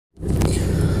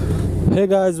Hey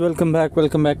guys, welcome back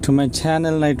to my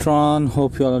channel Knightron.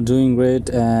 Hope you all are doing great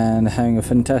and having a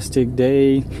fantastic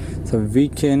day. It's a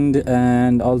weekend,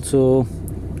 and also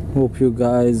hope you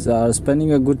guys are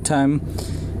spending a good time.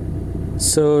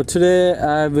 So today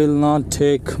I will not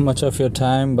take much of your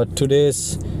time, but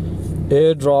today's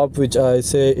airdrop, which I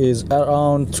say is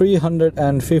around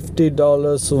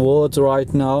 $350 worth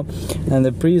right now, and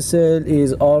the pre-sale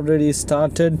is already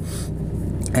started,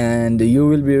 and you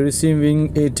will be receiving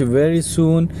it very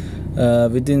soon.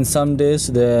 Within some days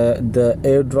the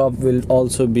airdrop will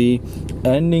also be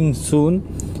ending soon,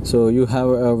 so you have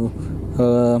a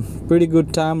pretty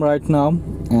good time right now.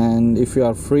 And if you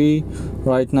are free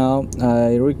right now,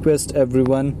 I request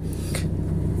everyone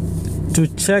to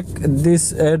check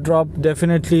this airdrop.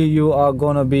 Definitely you are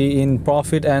gonna be in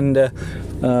profit, and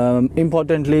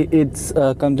importantly, it's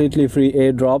a completely free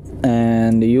airdrop,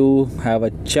 and you have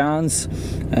a chance.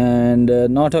 And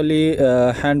not only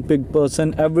a hand-picked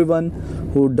person, everyone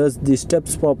who does the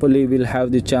steps properly will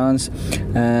have the chance.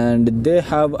 And they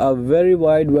have a very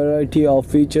wide variety of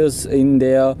features in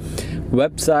their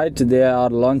website. They are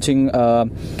launching a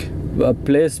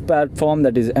place platform,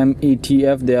 that is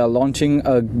METF. They are launching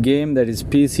a game, that is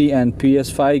PC and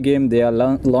PS5 game. They are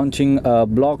launching a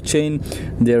blockchain.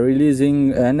 They are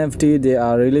releasing NFT. They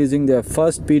are releasing their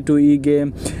first P2E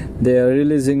game. They are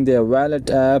releasing their wallet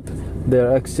app,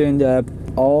 their exchange app,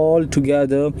 all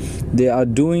together. They are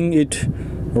doing it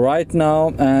right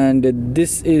now, and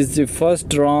this is the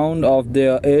first round of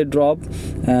their airdrop,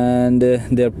 and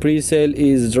their pre-sale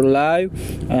is live.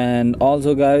 And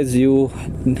also guys, you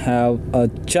have a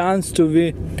chance to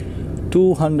win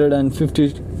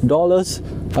 $250.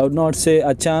 I would not say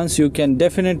a chance, you can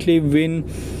definitely win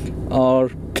or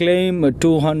claim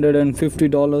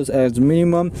 $250 as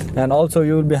minimum. And also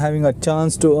you will be having a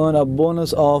chance to earn a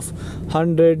bonus of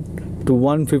 $100 to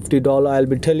 $150. I'll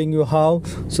be telling you how.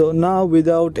 So now,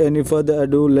 without any further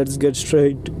ado, let's get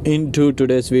straight into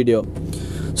today's video.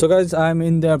 So guys, I'm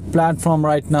in their platform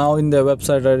right now, in their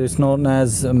website that is known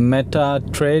as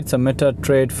MetaTrade. It's a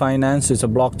MetaTrade Finance. It's a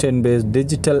blockchain based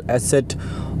digital asset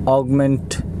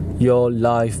augment your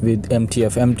life with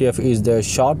MTF. MTF is the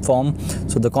short form.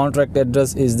 So the contract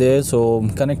address is there, so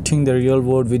connecting the real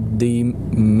world with the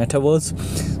metaverse.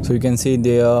 So you can see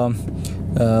their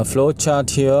flow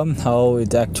chart here, how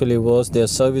it actually was, their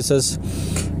services,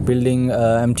 building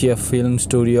MTF film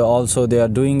studio. Also they are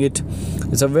doing it.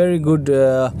 It's a very good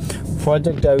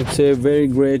project, I would say. Very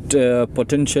great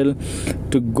potential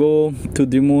to go to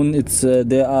the moon. It's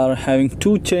they are having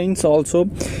two chains also,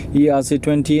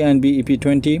 ERC20 and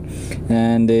BEP20,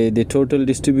 and the total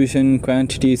distribution,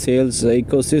 quantity, sales,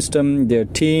 ecosystem, their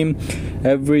team,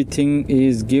 everything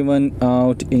is given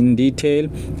out in detail,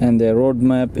 and their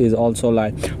roadmap is also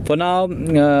live. For now,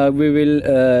 we will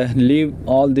leave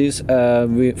all this.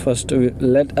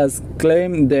 Let us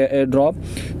claim their airdrop.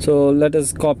 So let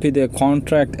us copy their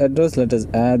contract address. Let us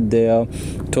add their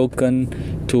token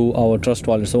to our trust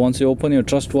wallet. So once you open your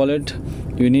trust wallet,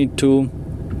 you need to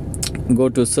go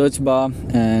to search bar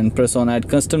and press on add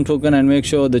custom token, and make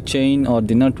sure the chain or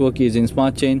the network is in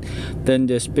smart chain. Then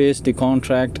just paste the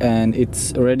contract and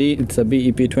it's ready. It's a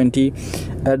BEP20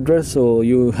 address, so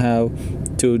you have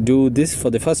to do this for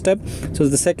the first step. So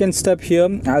the second step here,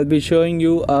 I'll be showing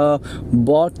you a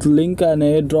bot link, an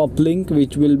airdrop link,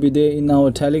 which will be there in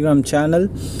our Telegram channel.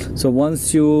 So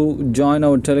once you join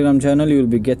our Telegram channel, you will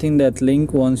be getting that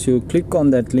link. Once you click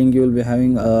on that link, you will be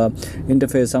having a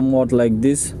interface somewhat like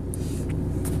this.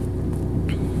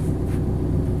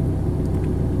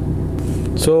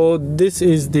 So this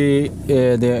is the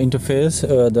interface.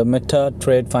 The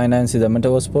MetaTrade Finance is a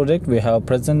metaverse project. We have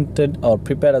presented or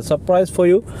prepared a surprise for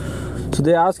you. So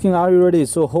they're asking, are you ready?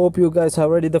 So hope you guys are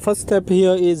ready. The first step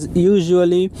here is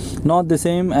usually not the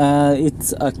same.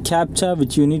 It's a captcha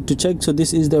which you need to check. So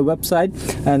this is the website,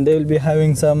 and they will be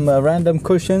having some random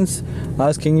questions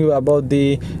asking you about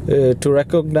the to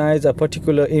recognize a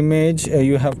particular image.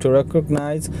 You have to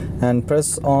recognize and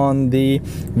press on the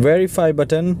verify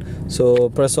button. So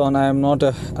press on I am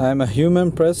a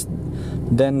human, press,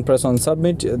 then press on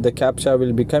submit. The captcha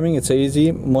will be coming. It's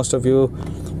easy, most of you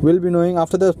will be knowing.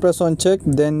 After that, press on check,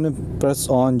 then press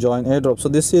on join airdrop. So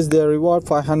this is their reward,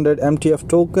 500 MTF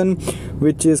token,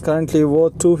 which is currently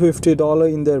worth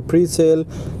 $250 in their pre-sale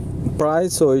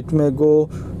price. So it may go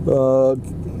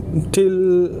till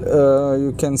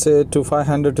you can say to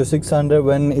 500 to 600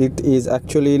 when it is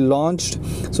actually launched.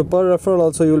 So per referral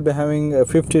also you will be having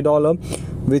 $50,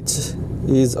 which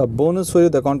is a bonus for you,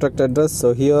 the contract address.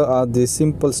 So here are the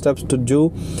simple steps to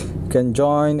do. can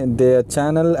join their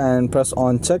channel and press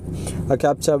on check. A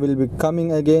captcha will be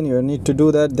coming again, you need to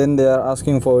do that. Then they are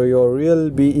asking for your real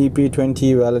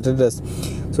Bep20 wallet address.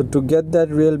 So to get that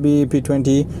real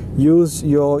Bep20, use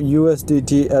your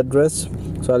USDT address.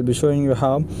 So I'll be showing you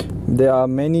how. There are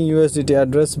many USDT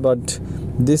address, but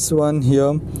this one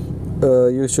here,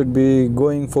 you should be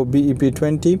going for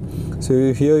Bep20.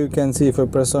 So here you can see, if I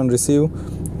press on receive,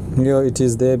 here it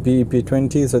is there,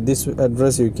 Bep20. So this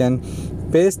address you can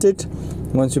paste it.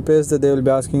 Once you paste it, they will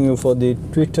be asking you for the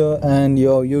Twitter and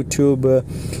your YouTube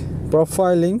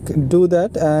profile link. Do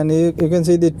that, and you can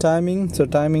see the timing. So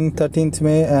timing 13th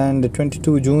May and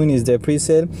 22 June is their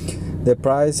pre-sale, the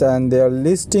price, and they are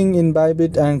listing in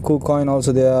Bybit and KuCoin.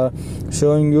 Also they are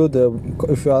showing you the,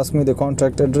 if you ask me the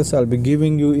contract address, I'll be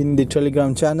giving you in the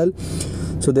Telegram channel.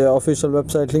 So their official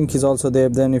website link is also there.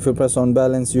 Then if you press on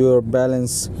balance, your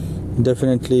balance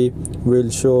definitely will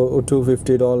show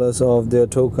 $250 of their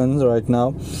tokens right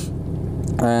now,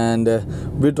 and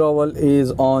withdrawal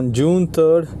is on June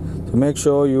 3rd. So make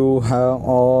sure you have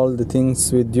all the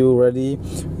things with you ready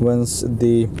once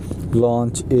the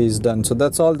launch is done. So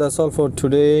that's all for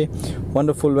today.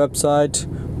 Wonderful website,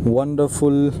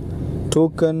 wonderful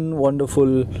token,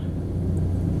 wonderful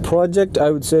project,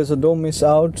 I would say. So don't miss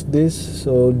out this.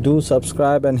 So do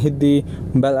subscribe and hit the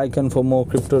bell icon for more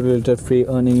crypto related free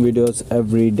earning videos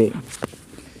every day.